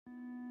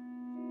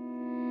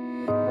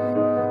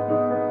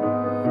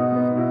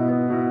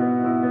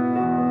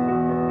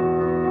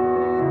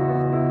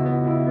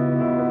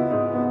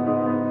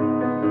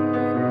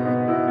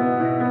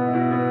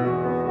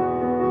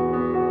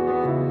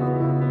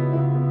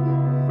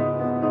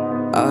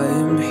I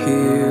am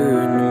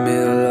here in the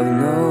middle of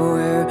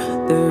nowhere.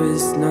 There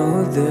is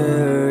no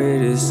there,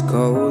 it is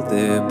cold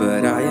there,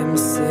 but I am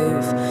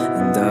safe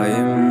and I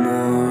am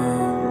warm.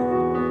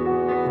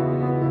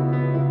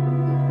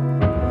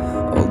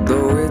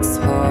 Although it's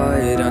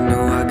hard, I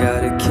know I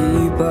gotta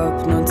keep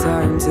up. No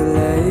time to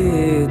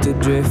lay, to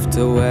drift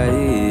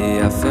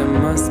away. I find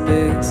my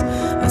space,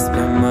 I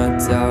spend my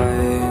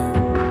time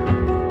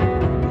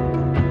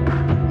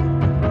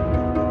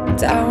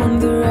down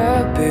the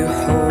rabbit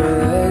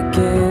hole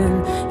again.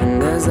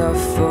 And as I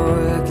fall,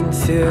 I can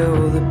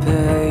feel the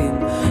pain.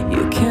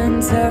 You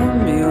can't tell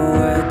me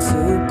where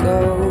to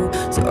go,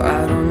 so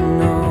I don't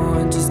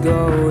know, I just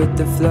go with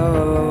the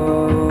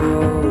flow.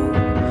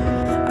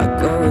 I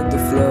go with the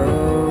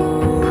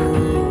flow.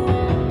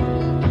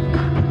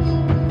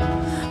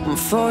 I'm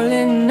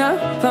falling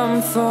up,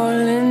 I'm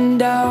falling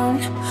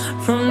down,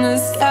 from the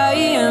sky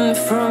and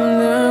from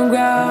the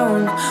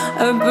ground.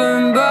 Up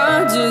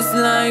above just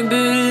like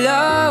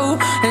below,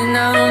 and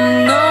I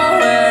don't know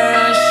where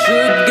I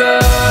should go.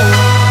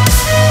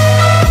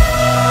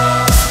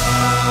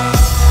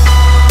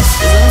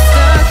 'Cause I'm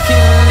stuck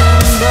in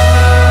limbo.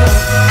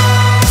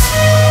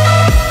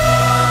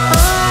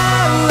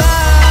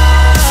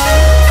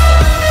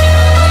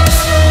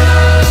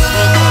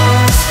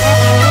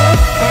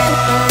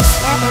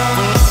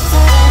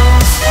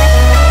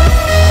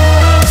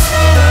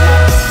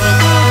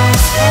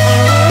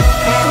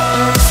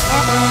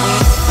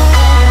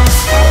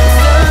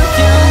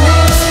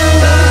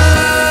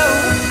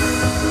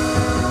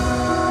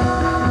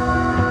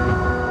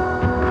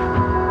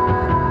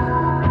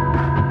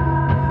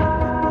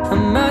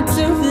 I'm out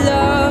of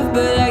love,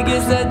 but I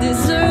guess I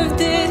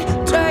deserved it.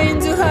 Trying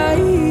to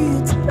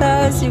hide, to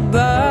pass you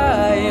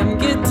by. I'm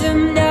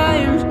getting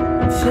down,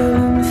 I'm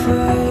feeling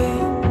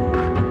fine.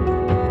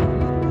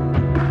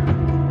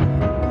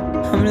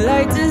 I'm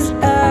light as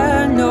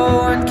air, no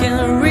one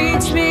can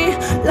reach me.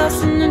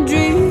 Lost in a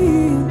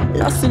dream,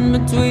 lost in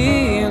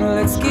between.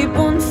 Let's keep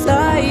on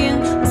flying,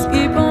 let's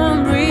keep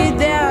on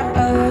breathing.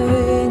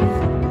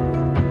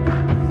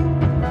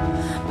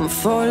 I'm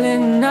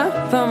falling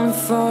up, I'm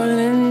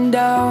falling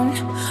down,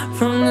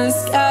 from the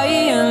sky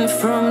and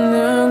from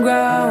the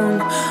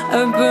ground.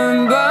 Up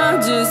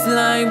above just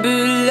like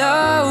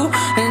below,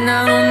 and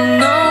I don't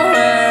know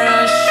where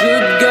I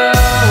should go.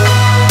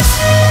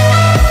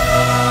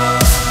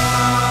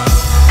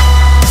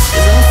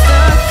 'Cause I'm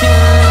stuck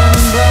in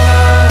limbo.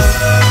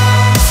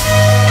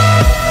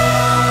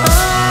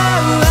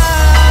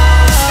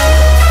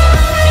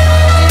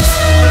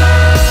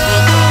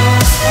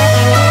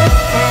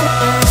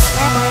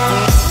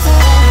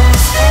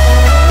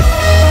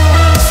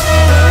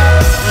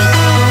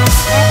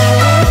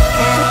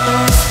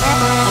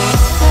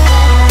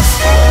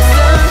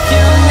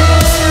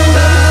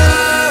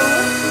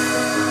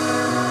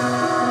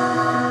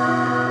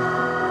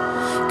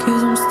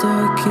 Cause I'm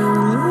stuck in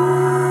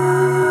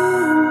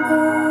limbo.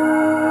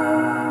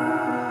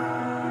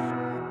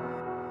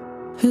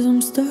 Cause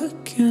I'm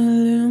stuck in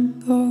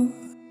limbo.